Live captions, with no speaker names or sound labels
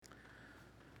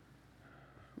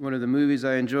One of the movies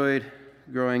I enjoyed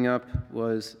growing up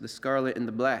was The Scarlet and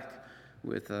the Black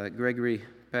with Gregory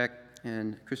Peck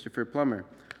and Christopher Plummer,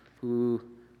 who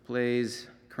plays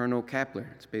Colonel Kappler.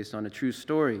 It's based on a true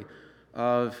story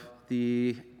of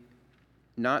the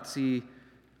Nazi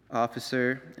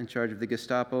officer in charge of the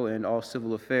Gestapo and all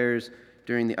civil affairs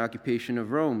during the occupation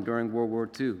of Rome during World War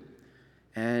II.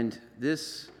 And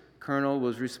this colonel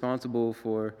was responsible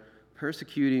for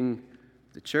persecuting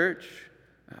the church,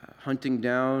 hunting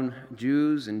down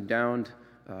Jews and downed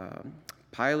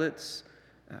pilots,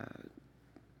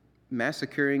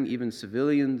 massacring even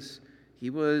civilians. He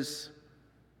was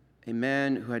a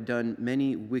man who had done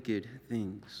many wicked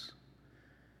things.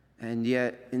 And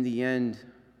yet, in the end,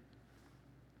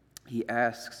 he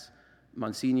asks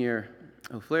Monsignor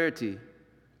O'Flaherty,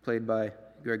 played by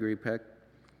Gregory Peck,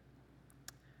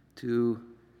 to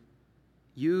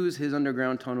use his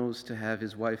underground tunnels to have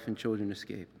his wife and children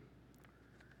escape.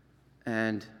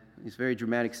 And it's a very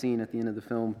dramatic scene at the end of the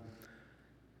film.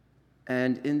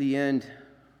 And in the end,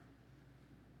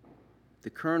 the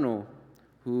colonel,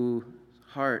 whose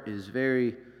heart is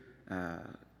very,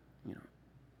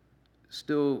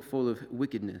 still full of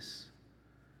wickedness,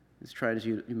 is trying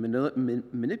to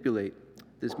manipulate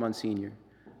this Monsignor.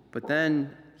 But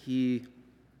then he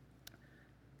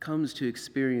comes to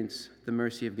experience the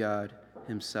mercy of God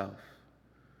himself.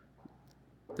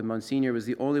 The Monsignor was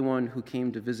the only one who came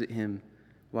to visit him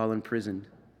while imprisoned.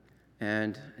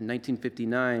 And in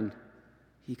 1959,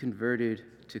 he converted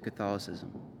to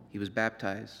Catholicism. He was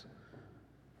baptized.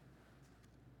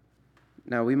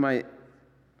 Now, we might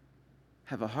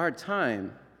have a hard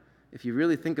time, if you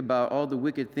really think about all the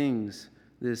wicked things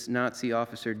this Nazi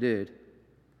officer did,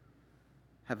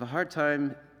 have a hard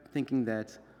time thinking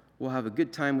that we'll have a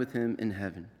good time with him in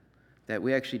heaven, that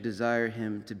we actually desire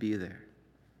him to be there.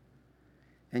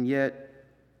 And yet,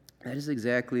 that is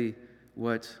exactly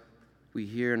what we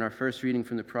hear in our first reading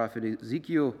from the prophet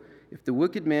Ezekiel. If the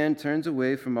wicked man turns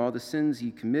away from all the sins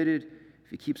he committed, if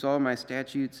he keeps all my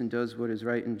statutes and does what is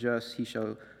right and just, he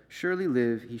shall surely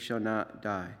live, he shall not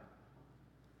die.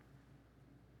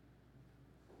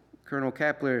 Colonel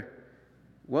Kappler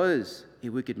was a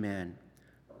wicked man,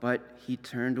 but he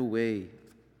turned away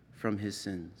from his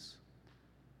sins.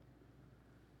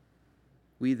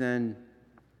 We then,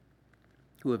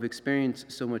 who have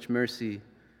experienced so much mercy,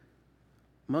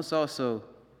 must also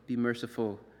be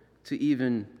merciful to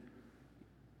even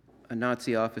a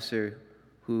Nazi officer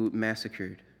who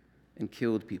massacred and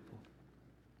killed people.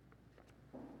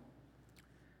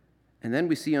 And then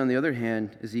we see, on the other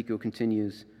hand, Ezekiel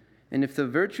continues, and if the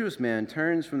virtuous man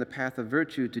turns from the path of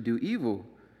virtue to do evil,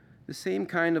 the same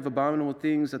kind of abominable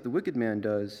things that the wicked man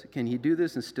does, can he do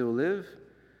this and still live?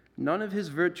 None of his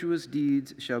virtuous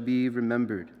deeds shall be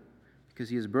remembered, because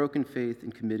he has broken faith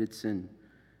and committed sin.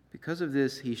 Because of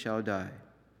this, he shall die.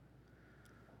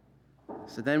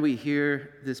 So then we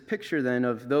hear this picture then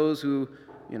of those who,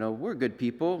 we're good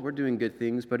people, we're doing good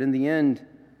things, but in the end,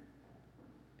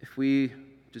 if we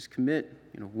just commit,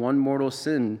 one mortal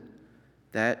sin,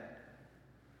 that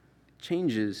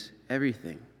changes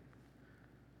everything,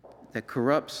 that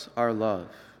corrupts our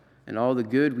love, and all the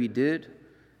good we did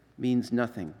means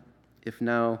nothing if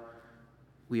now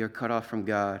we are cut off from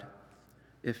God,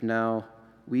 if now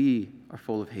we are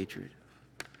full of hatred,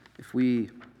 if we,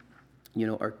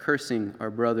 are cursing our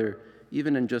brother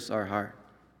even in just our heart.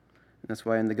 And that's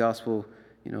why in the gospel,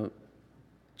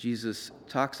 Jesus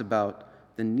talks about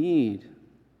the need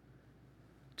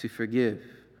to forgive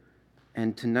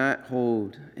and to not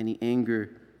hold any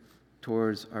anger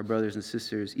towards our brothers and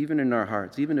sisters, even in our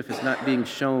hearts, even if it's not being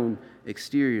shown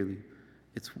exteriorly.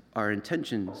 It's our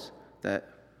intentions that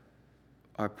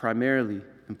are primarily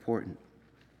important.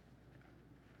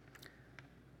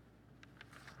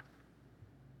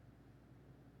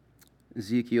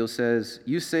 Ezekiel says,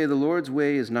 "You say the Lord's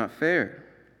way is not fair.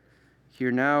 Hear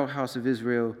now, house of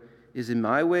Israel, is it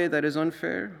my way that is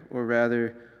unfair, or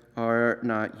rather are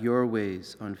not your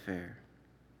ways unfair?"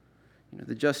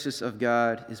 The justice of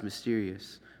God is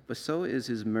mysterious, but so is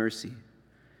his mercy.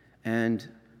 And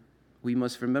we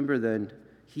must remember then,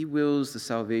 he wills the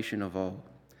salvation of all,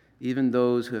 even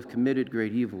those who have committed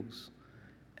great evils.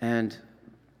 And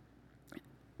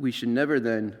we should never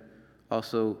then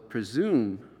also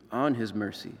presume on his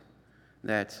mercy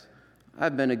that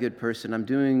I've been a good person, I'm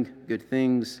doing good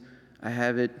things, I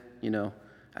have it,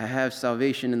 I have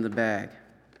salvation in the bag.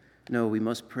 No, we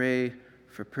must pray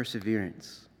for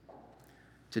perseverance.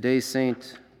 Today's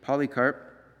Saint Polycarp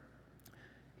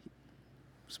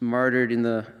was martyred in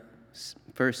the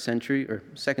 1st century or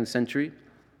 2nd century.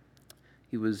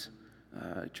 He was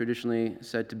traditionally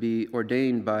said to be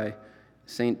ordained by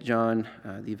Saint John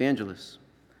the Evangelist.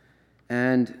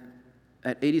 And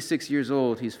at 86 years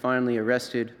old, he's finally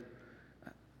arrested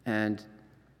and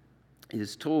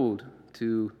is told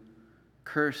to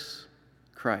curse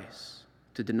Christ,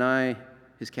 to deny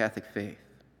his Catholic faith.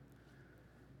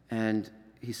 And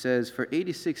he says, "For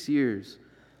 86 years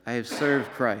I have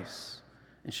served Christ,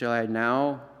 and shall I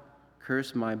now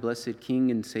curse my blessed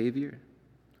King and Savior?"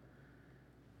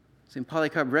 St.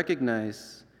 Polycarp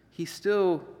recognized he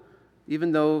still,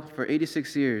 even though for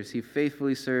 86 years he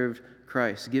faithfully served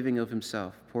Christ, giving of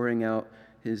himself, pouring out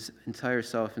his entire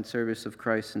self in service of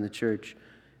Christ and the church,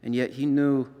 and yet he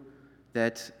knew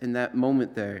that in that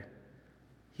moment there,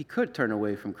 he could turn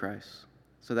away from Christ,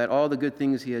 so that all the good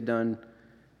things he had done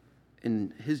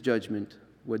in his judgment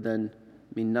would then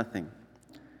mean nothing.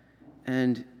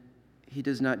 And he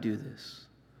does not do this.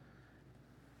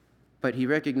 But he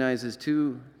recognizes,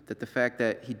 too, that the fact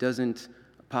that he doesn't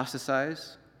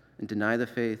apostatize and deny the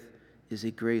faith is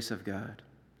a grace of God.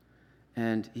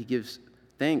 And he gives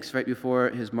thanks right before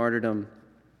his martyrdom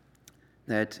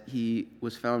that he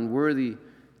was found worthy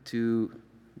to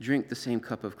drink the same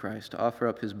cup of Christ, to offer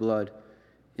up his blood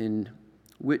in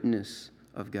witness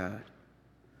of God.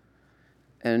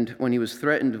 And when he was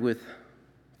threatened with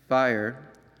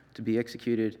fire to be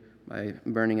executed by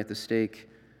burning at the stake,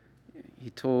 he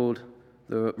told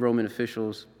the Roman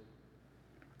officials,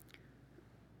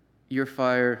 "Your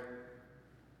fire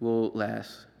will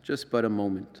last just but a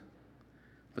moment,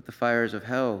 but the fires of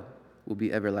hell will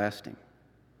be everlasting."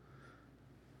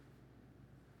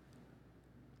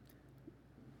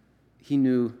 He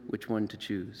knew which one to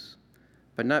choose,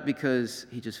 but not because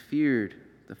he just feared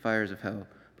the fires of hell,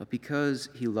 but because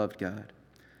he loved God.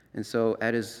 And so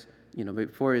at his,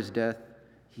 before his death,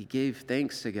 he gave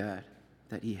thanks to God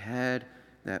that he had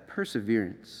that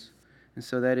perseverance. And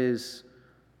so that is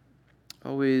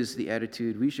always the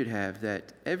attitude we should have,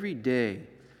 that every day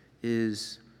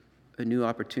is a new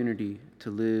opportunity to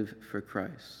live for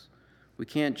Christ. We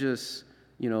can't just,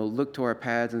 look to our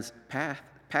past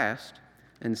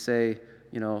and say,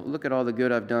 look at all the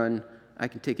good I've done, I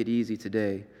can take it easy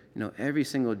today. Every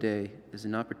single day is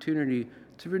an opportunity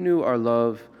to renew our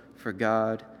love for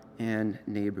God and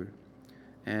neighbor.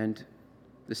 And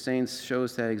the saints show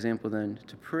us that example then,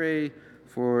 to pray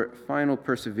for final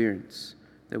perseverance,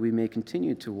 that we may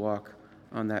continue to walk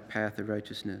on that path of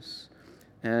righteousness.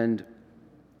 And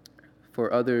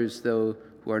for others, though,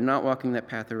 who are not walking that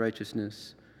path of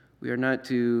righteousness, we are not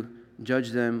to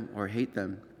judge them or hate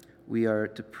them. We are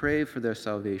to pray for their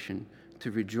salvation,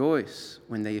 to rejoice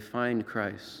when they find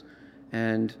Christ,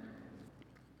 and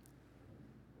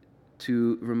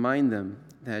to remind them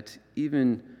that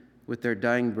even with their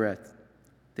dying breath,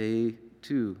 they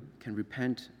too can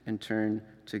repent and turn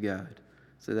to God,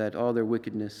 so that all their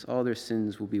wickedness, all their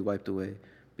sins will be wiped away,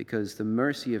 because the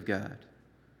mercy of God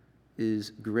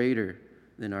is greater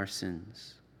than our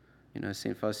sins.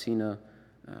 St. Faustina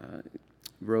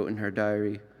wrote in her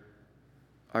diary,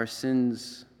 "Our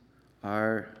sins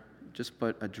are just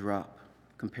but a drop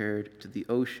compared to the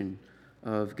ocean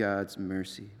of God's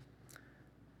mercy."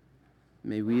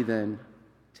 May we then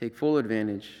take full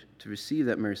advantage to receive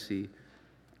that mercy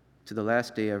to the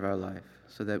last day of our life,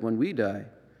 so that when we die,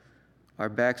 our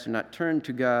backs are not turned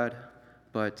to God,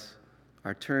 but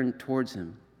are turned towards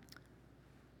Him,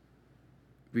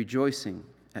 rejoicing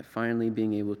at finally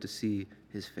being able to see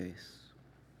His face.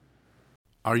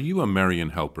 Are you a Marian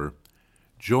helper?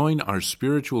 Join our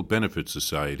Spiritual Benefit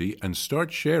Society and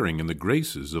start sharing in the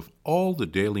graces of all the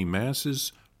daily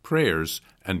masses, prayers,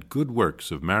 and good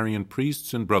works of Marian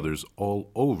priests and brothers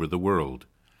all over the world.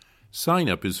 Sign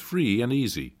up is free and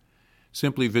easy.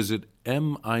 Simply visit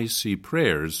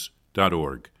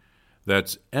micprayers.org.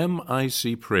 That's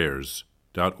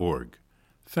micprayers.org.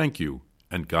 Thank you,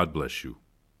 and God bless you.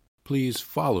 Please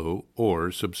follow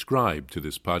or subscribe to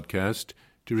this podcast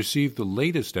to receive the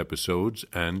latest episodes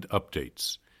and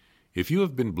updates. If you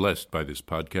have been blessed by this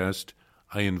podcast,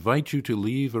 I invite you to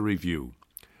leave a review.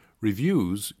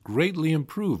 Reviews greatly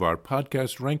improve our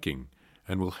podcast ranking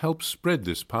and will help spread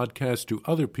this podcast to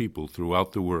other people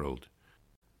throughout the world.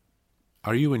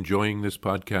 Are you enjoying this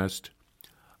podcast?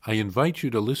 I invite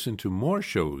you to listen to more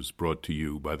shows brought to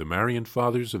you by the Marian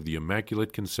Fathers of the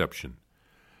Immaculate Conception.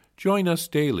 Join us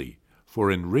daily for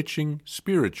enriching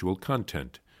spiritual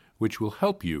content, which will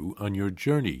help you on your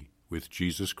journey with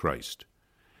Jesus Christ.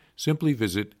 Simply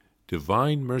visit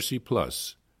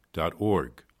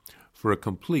DivineMercyPlus.org for a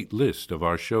complete list of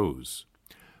our shows.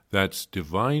 That's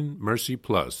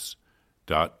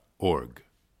DivineMercyPlus.org.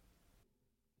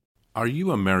 Are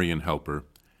you a Marian helper?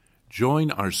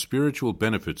 Join our Spiritual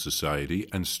Benefit Society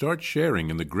and start sharing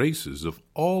in the graces of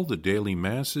all the daily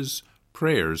masses,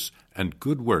 prayers, and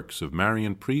good works of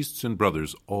Marian priests and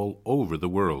brothers all over the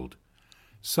world.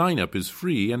 Sign-up is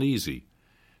free and easy.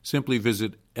 Simply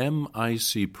visit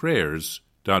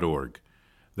micprayers.org.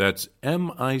 That's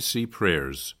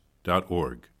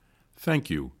micprayers.org. Thank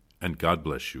you, and God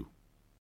bless you.